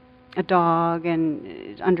see a dog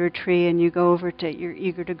and under a tree, and you go over to, you're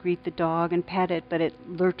eager to greet the dog and pet it, but it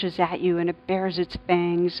lurches at you and it bares its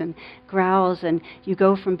fangs and growls, and you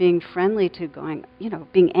go from being friendly to going,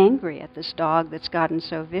 being angry at this dog that's gotten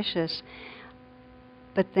so vicious.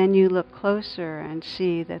 But then you look closer and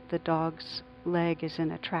see that the dog's leg is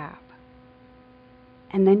in a trap.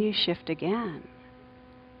 And then you shift again.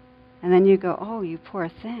 And then you go, oh, you poor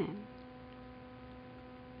thing.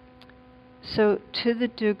 So to the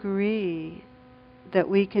degree that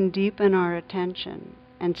we can deepen our attention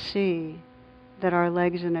and see that our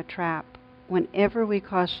leg's in a trap, whenever we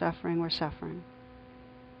cause suffering, we're suffering.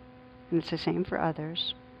 And it's the same for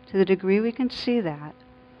others. To the degree we can see that,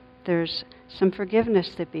 there's some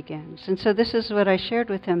forgiveness that begins. And so this is what I shared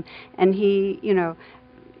with him. And he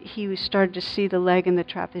started to see the leg in the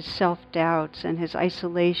trap, his self-doubts and his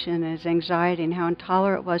isolation and his anxiety and how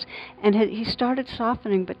intolerant it was. And he started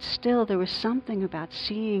softening, but still there was something about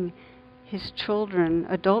seeing his children,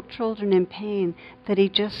 adult children in pain, that he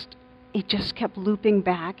just kept looping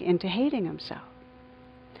back into hating himself.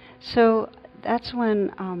 So that's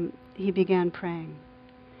when he began praying.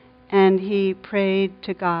 And he prayed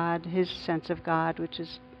to God, his sense of God, which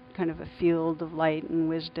is kind of a field of light and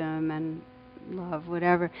wisdom and love,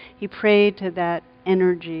 whatever. He prayed to that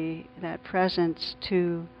energy, that presence,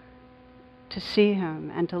 to see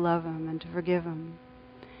him and to love him and to forgive him.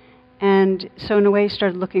 And so in a way he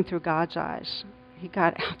started looking through God's eyes. He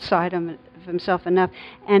got outside of himself enough,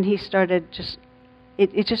 and he started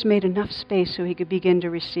it just made enough space so he could begin to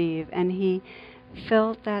receive. And he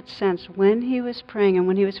felt that sense when he was praying, and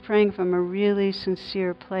when he was praying from a really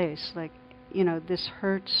sincere place, like, this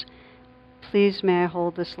hurts, please may I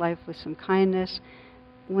hold this life with some kindness.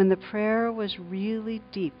 When the prayer was really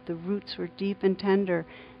deep, the roots were deep and tender,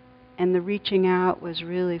 and the reaching out was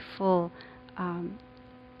really full,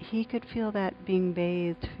 he could feel that being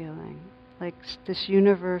bathed feeling, like this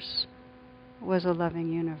universe was a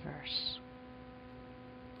loving universe.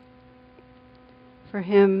 For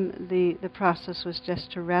him, the process was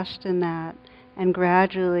just to rest in that, and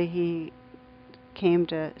gradually he came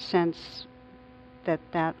to sense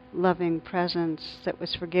that loving presence that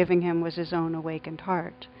was forgiving him was his own awakened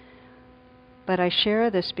heart. But I share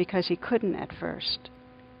this because he couldn't at first,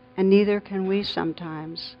 and neither can we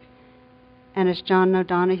sometimes. And as John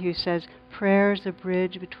O'Donohue says, prayer is a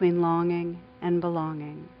bridge between longing and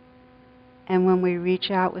belonging. And when we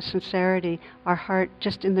reach out with sincerity, our heart,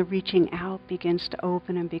 just in the reaching out, begins to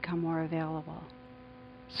open and become more available.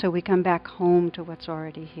 So we come back home to what's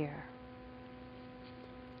already here.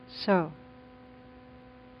 So,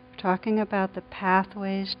 we're talking about the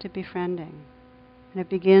pathways to befriending. And it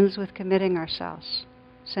begins with committing ourselves,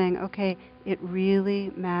 saying, okay, it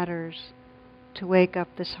really matters to wake up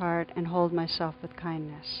this heart and hold myself with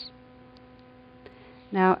kindness.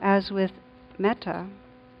 Now, as with metta,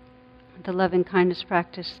 the loving kindness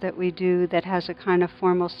practice that we do that has a kind of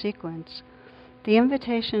formal sequence, the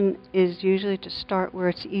invitation is usually to start where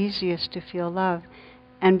it's easiest to feel love.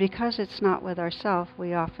 And because it's not with ourselves,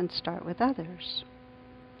 we often start with others.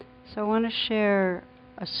 So I want to share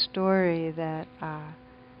a story that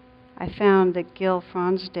I found that Gil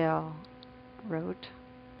Fronsdale wrote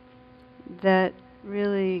that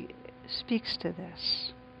really speaks to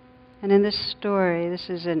this. And in this story, this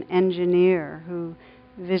is an engineer who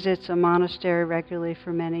visits a monastery regularly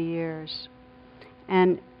for many years.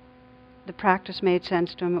 And the practice made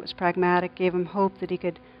sense to him. It was pragmatic, gave him hope that he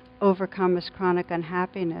could overcome his chronic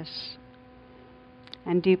unhappiness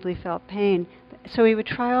and deeply felt pain. So he would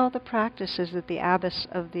try all the practices that the abbess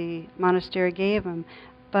of the monastery gave him,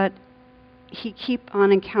 but he kept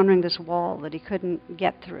on encountering this wall that he couldn't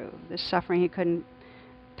get through, this suffering he couldn't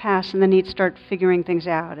pass, and then he'd start figuring things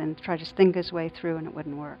out and try to think his way through, and it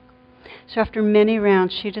wouldn't work. So after many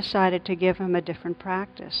rounds, she decided to give him a different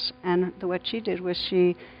practice. And what she did was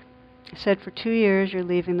she said, for 2 years, you're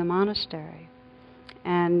leaving the monastery.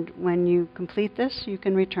 And when you complete this, you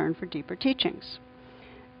can return for deeper teachings.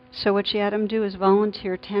 So what she had him do is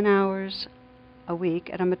volunteer 10 hours a week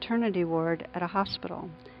at a maternity ward at a hospital.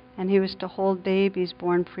 And he was to hold babies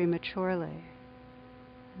born prematurely.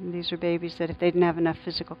 And these are babies that if they didn't have enough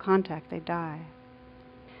physical contact, they'd die.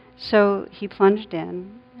 So he plunged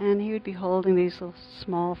in, and he would be holding these little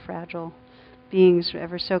small, fragile beings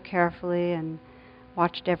ever so carefully, and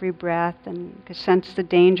watched every breath, and could sense the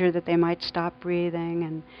danger that they might stop breathing,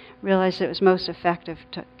 and realized that it was most effective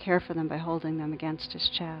to care for them by holding them against his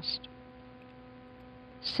chest.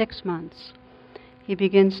 6 months, he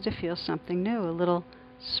begins to feel something new, a little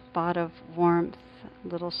spot of warmth, a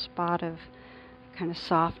little spot of kind of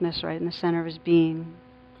softness right in the center of his being.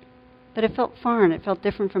 But it felt foreign. It felt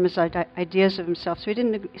different from his ideas of himself. So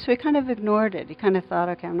he kind of ignored it. He kind of thought,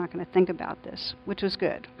 okay, I'm not going to think about this, which was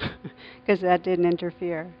good, because that didn't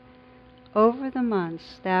interfere. Over the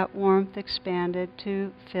months, that warmth expanded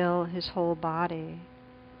to fill his whole body.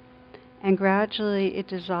 And gradually it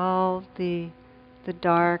dissolved the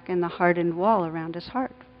dark and the hardened wall around his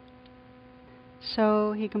heart.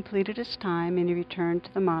 So he completed his time and he returned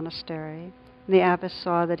to the monastery. The abbess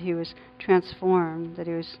saw that he was transformed, that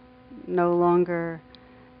he was no longer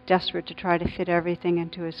desperate to try to fit everything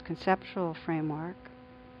into his conceptual framework,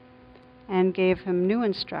 and gave him new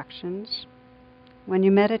instructions. When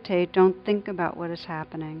you meditate, don't think about what is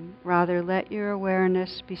happening. Rather, let your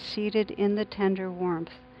awareness be seated in the tender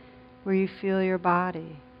warmth where you feel your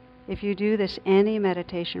body. If you do this, any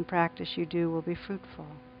meditation practice you do will be fruitful.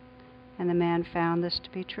 And the man found this to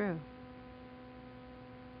be true.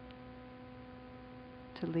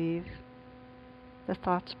 To leave the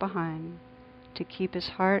thoughts behind, to keep his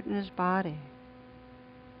heart and his body,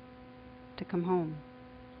 to come home.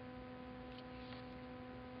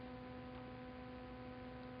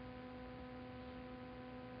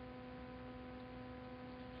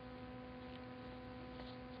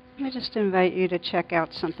 Let me just invite you to check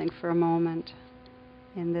out something for a moment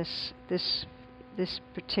in this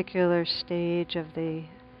particular stage of the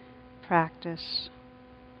practice.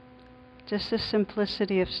 Just the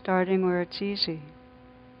simplicity of starting where it's easy.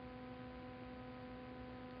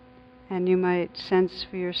 And you might sense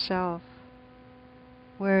for yourself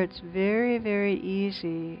where it's very, very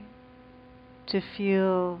easy to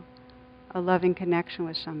feel a loving connection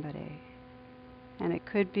with somebody. And it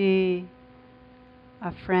could be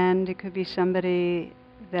a friend, it could be somebody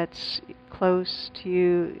that's close to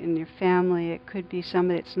you in your family, it could be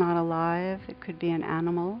somebody that's not alive, it could be an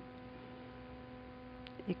animal,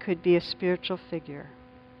 it could be a spiritual figure,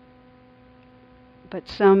 but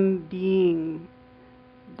some being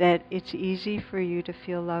that it's easy for you to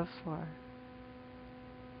feel love for.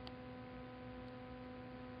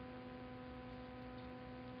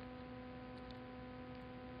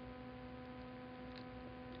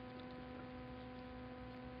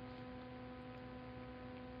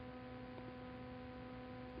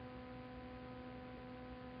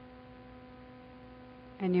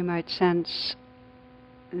 And you might sense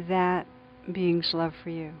that being's love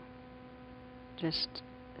for you. Just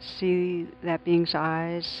see that being's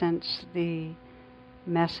eyes, sense the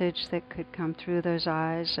message that could come through those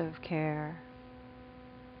eyes of care.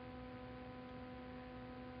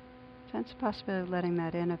 Sense the possibility of letting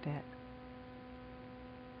that in a bit.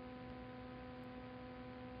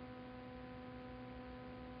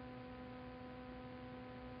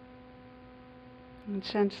 And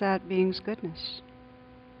sense that being's goodness.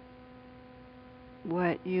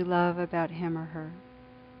 What you love about him or her.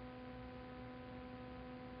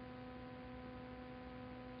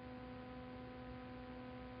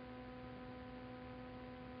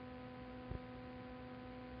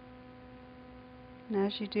 And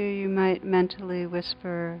as you do, you might mentally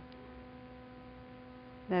whisper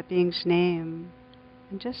that being's name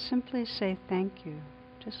and just simply say thank you.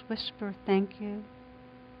 Just whisper thank you,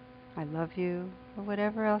 I love you, or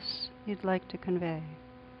whatever else you'd like to convey.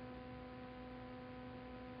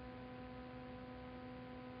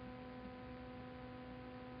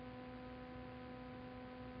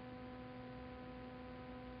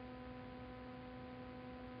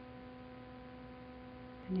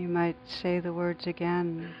 And you might say the words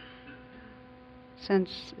again.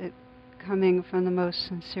 Sense it coming from the most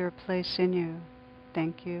sincere place in you.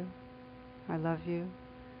 Thank you. I love you.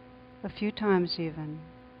 A few times even.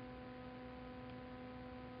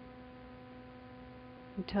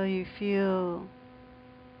 Until you feel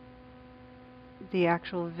the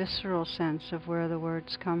actual visceral sense of where the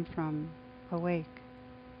words come from awake.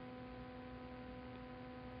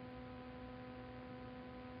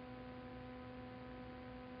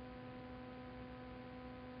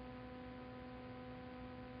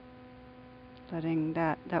 Letting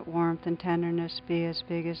that warmth and tenderness be as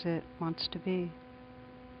big as it wants to be.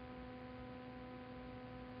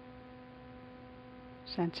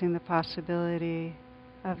 Sensing the possibility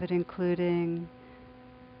of it including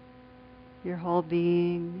your whole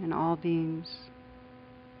being and all beings.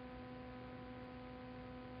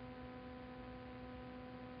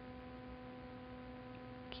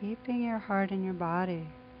 Keeping your heart in your body,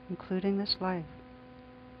 including this life.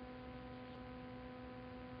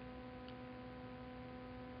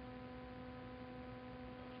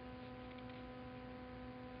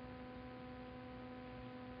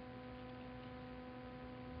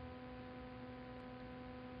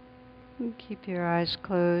 And keep your eyes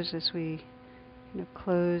closed as we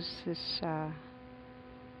close this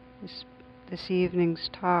this evening's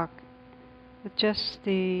talk with just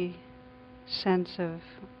the sense of,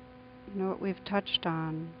 what we've touched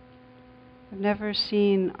on. I've never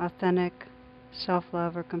seen authentic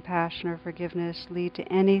self-love or compassion or forgiveness lead to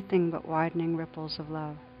anything but widening ripples of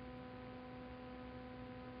love.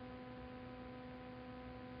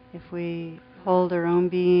 If we hold our own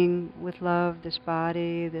being with love, this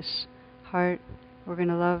body, this heart, we're going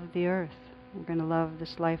to love the earth. We're going to love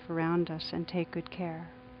this life around us and take good care.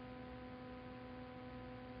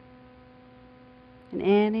 In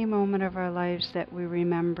any moment of our lives that we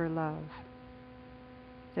remember love,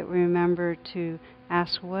 that we remember to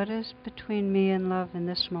ask, what is between me and love in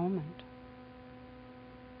this moment?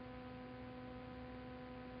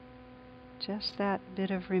 Just that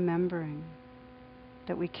bit of remembering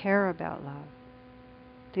that we care about love,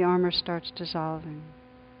 the armor starts dissolving.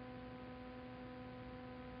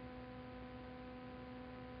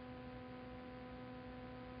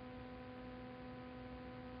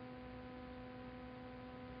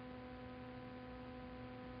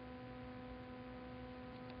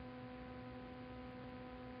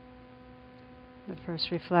 The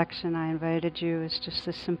first reflection I invited you is just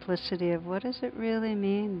the simplicity of what does it really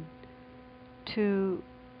mean to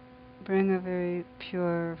bring a very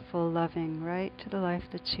pure, full loving right to the life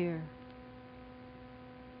that's here.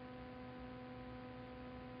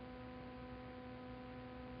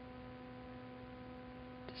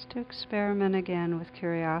 Just to experiment again with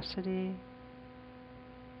curiosity,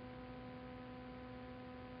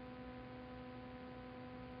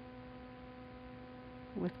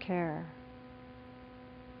 with care.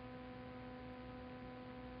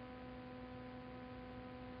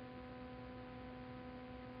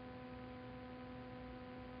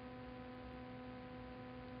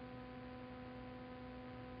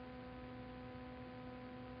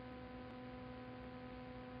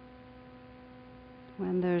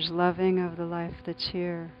 When there's loving of the life that's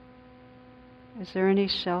here, is there any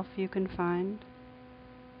self you can find?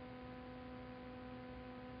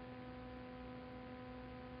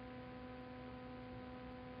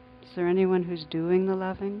 Is there anyone who's doing the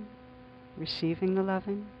loving, receiving the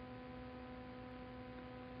loving?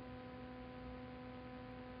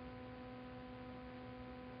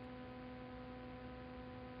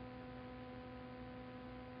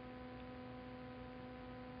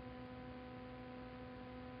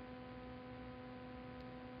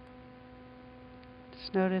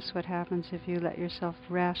 Notice what happens if you let yourself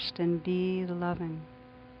rest and be the loving.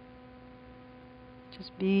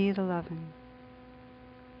 Just be the loving.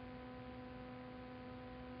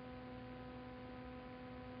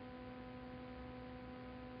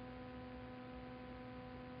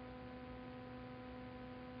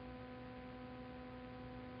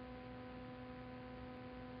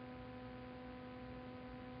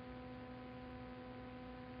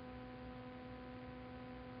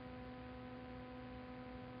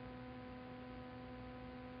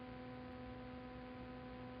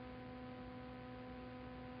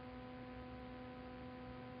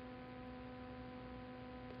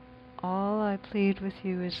 All I plead with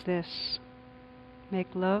you is this: make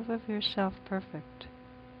love of yourself perfect.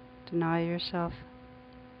 Deny yourself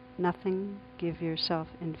nothing, give yourself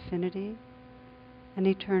infinity and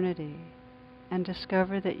eternity, and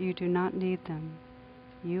discover that you do not need them.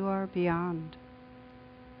 You are beyond.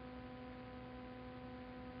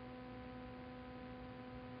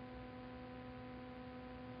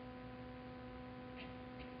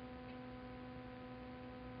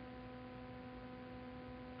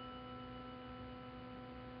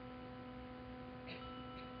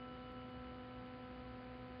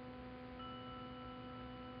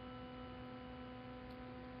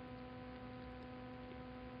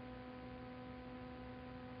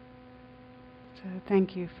 So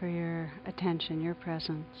thank you for your attention, your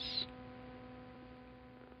presence.